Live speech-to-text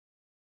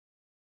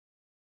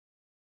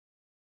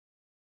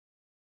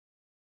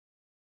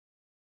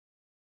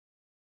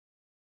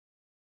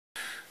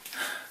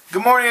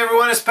Good morning,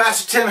 everyone. It's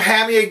Pastor Tim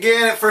Hammy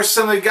again at First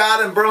Assembly of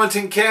God in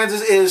Burlington,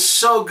 Kansas. It is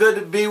so good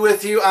to be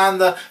with you on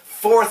the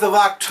 4th of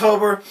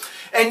October.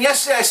 And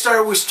yesterday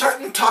we're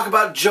starting to talk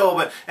about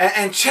Job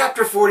and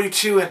chapter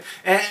 42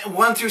 and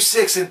 1 through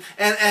 6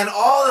 and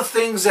all the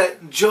things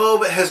that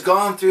Job has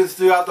gone through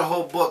throughout the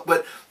whole book.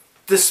 But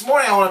this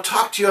morning I want to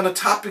talk to you on the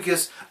topic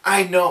is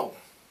I know.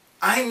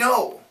 I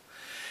know.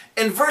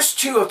 In verse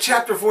 2 of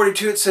chapter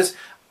 42 it says,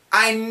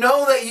 I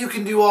know that you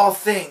can do all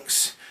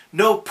things.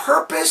 No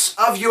purpose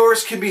of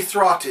yours can be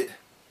thwarted.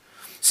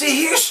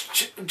 See,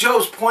 here's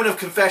Job's point of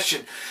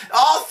confession.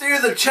 All through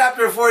the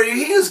chapter 40,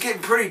 he was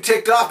getting pretty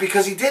ticked off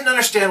because he didn't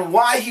understand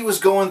why he was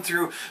going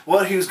through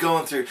what he was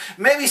going through.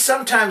 Maybe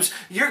sometimes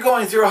you're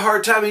going through a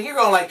hard time and you're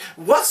going like,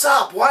 what's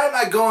up? Why am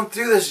I going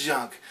through this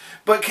junk?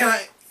 But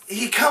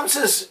Job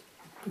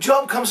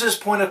comes to this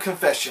point of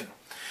confession.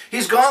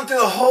 He's gone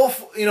through the whole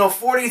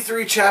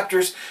 43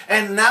 chapters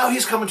and now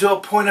he's coming to a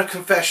point of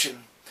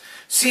confession.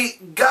 See,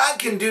 God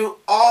can do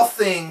all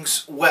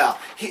things well.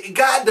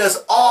 God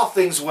does all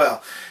things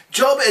well.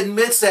 Job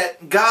admits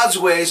that God's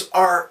ways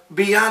are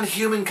beyond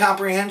human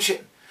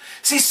comprehension.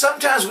 See,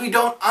 sometimes we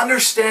don't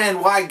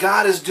understand why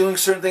God is doing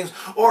certain things,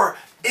 or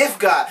if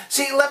God.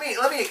 See, let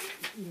me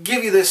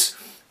give you this.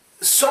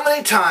 So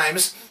many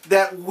times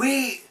that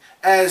we,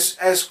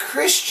 as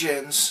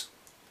Christians,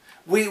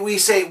 we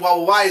say,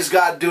 well, why is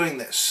God doing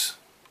this?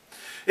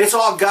 It's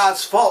all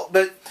God's fault.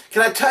 But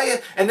can I tell you,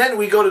 and then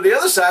we go to the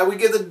other side, we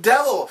give the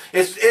devil,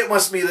 it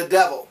must be the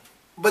devil.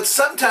 But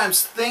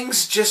sometimes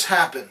things just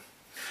happen.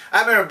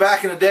 I remember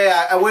back in the day,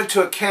 I went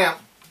to a camp.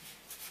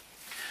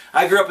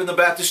 I grew up in the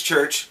Baptist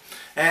church,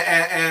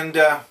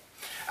 and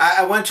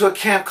I went to a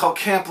camp called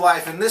Camp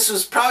Life, and this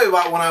was probably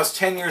about when I was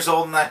 10 years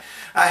old, and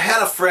I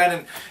had a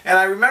friend, and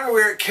I remember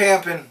we were at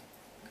camp, and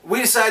we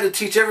decided to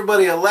teach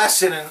everybody a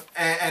lesson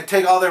and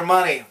take all their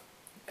money,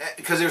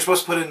 because they were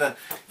supposed to put it in the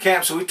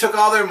camp. So we took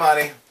all their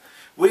money.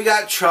 We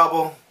got in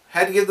trouble,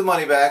 had to give the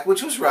money back,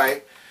 which was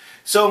right.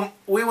 So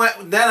we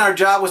went, then our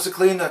job was to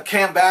clean the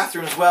camp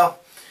bathrooms. Well,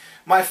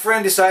 my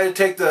friend decided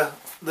to take the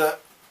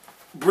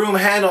broom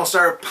handle and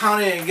started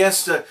pounding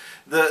against the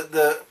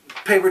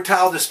paper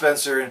towel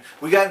dispenser, and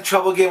we got in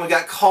trouble again. We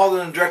got called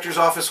in the director's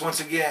office once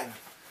again.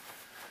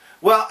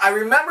 Well, I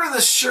remember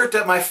the shirt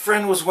that my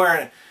friend was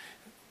wearing,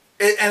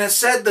 and it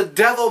said, "The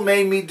devil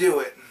made me do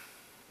it."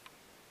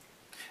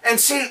 And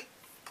see,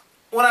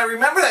 when I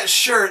remember that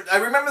shirt, I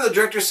remember the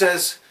director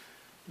says,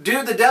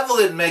 dude, the devil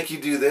didn't make you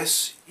do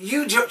this.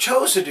 You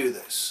chose to do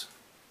this.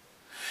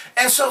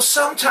 And so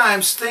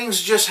sometimes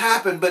things just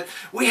happen, but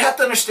we have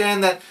to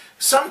understand that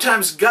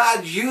sometimes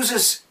God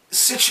uses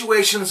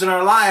situations in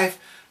our life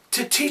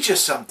to teach us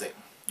something.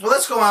 Well,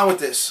 let's go on with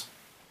this.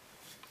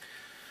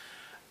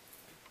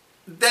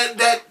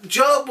 That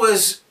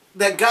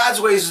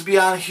God's ways is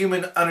beyond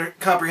human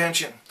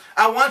comprehension.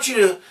 I want you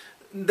to,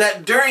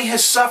 that during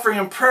his suffering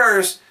and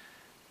prayers,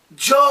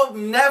 Job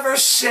never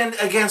sinned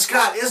against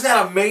God. Isn't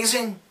that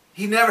amazing?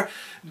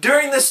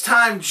 During this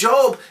time,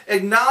 Job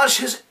acknowledged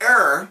his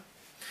error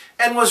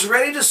and was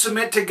ready to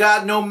submit to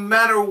God no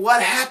matter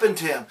what happened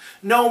to him,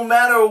 no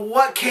matter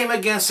what came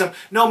against him,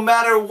 no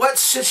matter what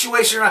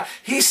situation.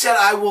 He said,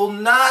 I will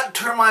not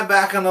turn my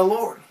back on the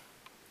Lord.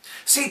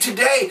 See,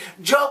 today,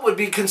 Job would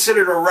be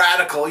considered a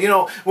radical. You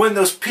know, when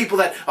those people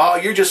that, oh,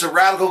 you're just a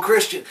radical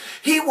Christian.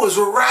 He was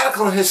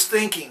radical in his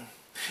thinking.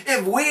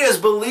 If we as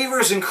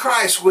believers in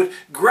Christ would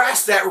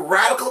grasp that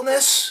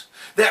radicalness,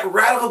 that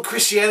radical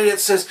Christianity that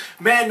says,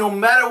 man, no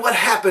matter what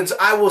happens,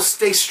 I will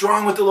stay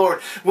strong with the Lord.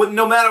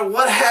 No matter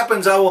what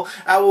happens, I will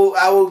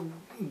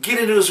get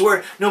into his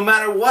word. No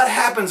matter what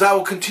happens, I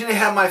will continue to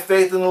have my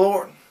faith in the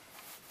Lord.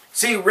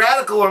 See,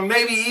 radical or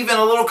maybe even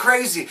a little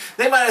crazy.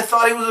 They might have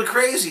thought he was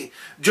crazy.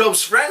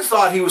 Job's friends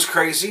thought he was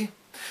crazy.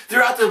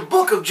 Throughout the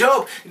book of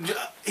Job,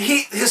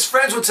 his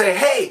friends would say,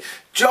 hey,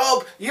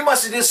 Job, you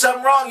must have did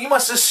something wrong. You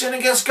must have sinned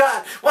against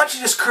God. Why don't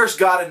you just curse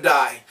God and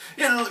die?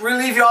 It'll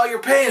relieve you all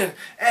your pain.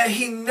 And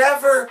he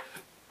never,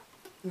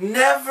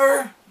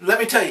 let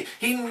me tell you,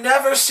 he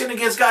never sinned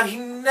against God. He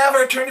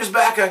never turned his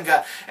back on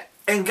God.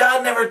 And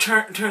God never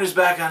turned his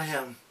back on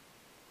him.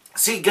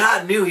 See,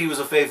 God knew he was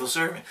a faithful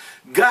servant.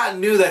 God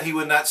knew that he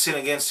would not sin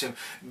against him.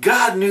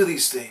 God knew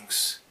these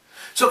things.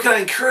 So can I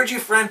encourage you,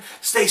 friend,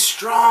 stay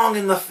strong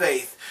in the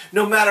faith.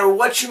 No matter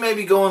what you may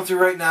be going through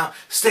right now,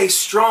 stay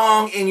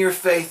strong in your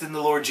faith in the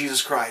Lord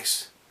Jesus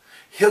Christ.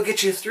 He'll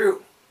get you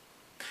through.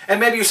 And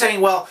maybe you're saying,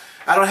 well,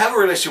 I don't have a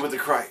relationship with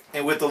Christ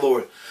and with the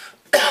Lord.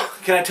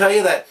 Can I tell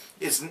you that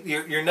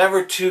you're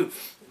never too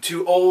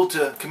old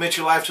to commit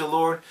your life to the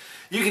Lord?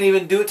 You can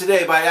even do it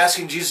today by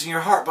asking Jesus in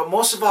your heart. But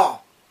most of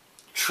all,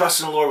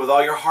 trust in the Lord with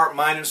all your heart,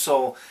 mind, and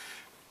soul,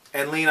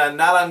 and lean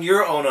not on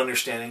your own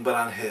understanding, but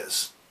on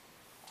his.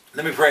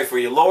 Let me pray for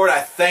you. Lord,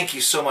 I thank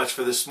you so much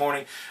for this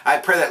morning. I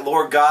pray that,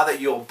 Lord God, that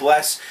you'll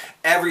bless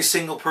every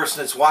single person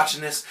that's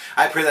watching this.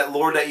 I pray that,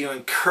 Lord, that you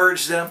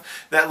encourage them.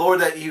 That, Lord,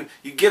 that you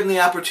give them the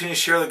opportunity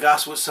to share the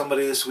gospel with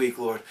somebody this week,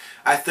 Lord.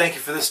 I thank you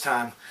for this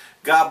time.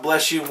 God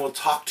bless you, and we'll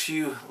talk to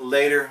you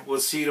later.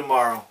 We'll see you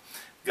tomorrow.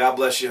 God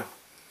bless you.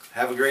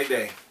 Have a great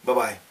day.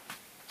 Bye-bye.